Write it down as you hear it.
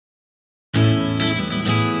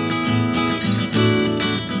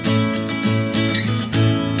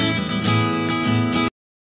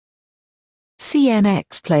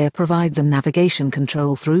CnX Player provides a navigation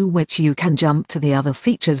control through which you can jump to the other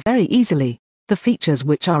features very easily. The features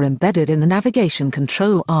which are embedded in the navigation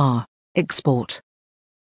control are Export.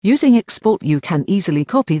 Using Export you can easily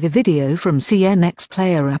copy the video from CnX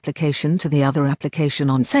Player application to the other application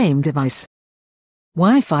on same device.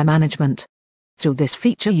 Wi-Fi Management. Through this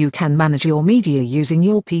feature you can manage your media using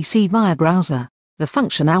your PC via browser. The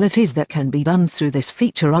functionalities that can be done through this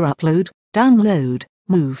feature are upload, download,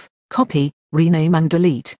 move, copy, rename and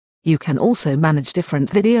delete. You can also manage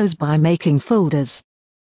different videos by making folders.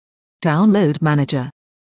 Download Manager.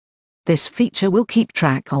 This feature will keep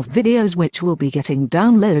track of videos which will be getting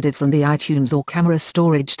downloaded from the iTunes or camera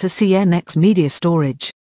storage to CnX Media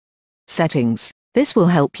storage. Settings. This will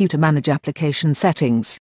help you to manage application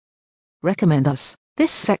settings. Recommend us.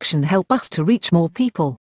 This section helps us to reach more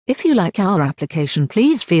people. If you like our application,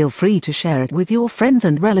 please feel free to share it with your friends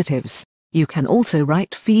and relatives. You can also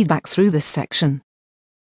write feedback through this section.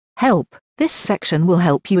 Help. This section will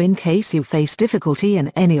help you in case you face difficulty in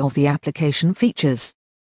any of the application features.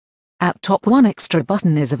 At top, one extra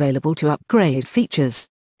button is available to upgrade features.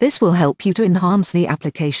 This will help you to enhance the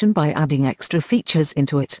application by adding extra features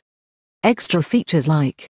into it. Extra features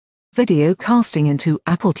like video casting into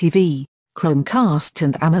Apple TV, Chromecast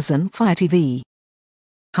and Amazon Fire TV.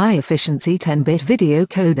 High efficiency 10-bit video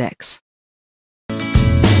codecs.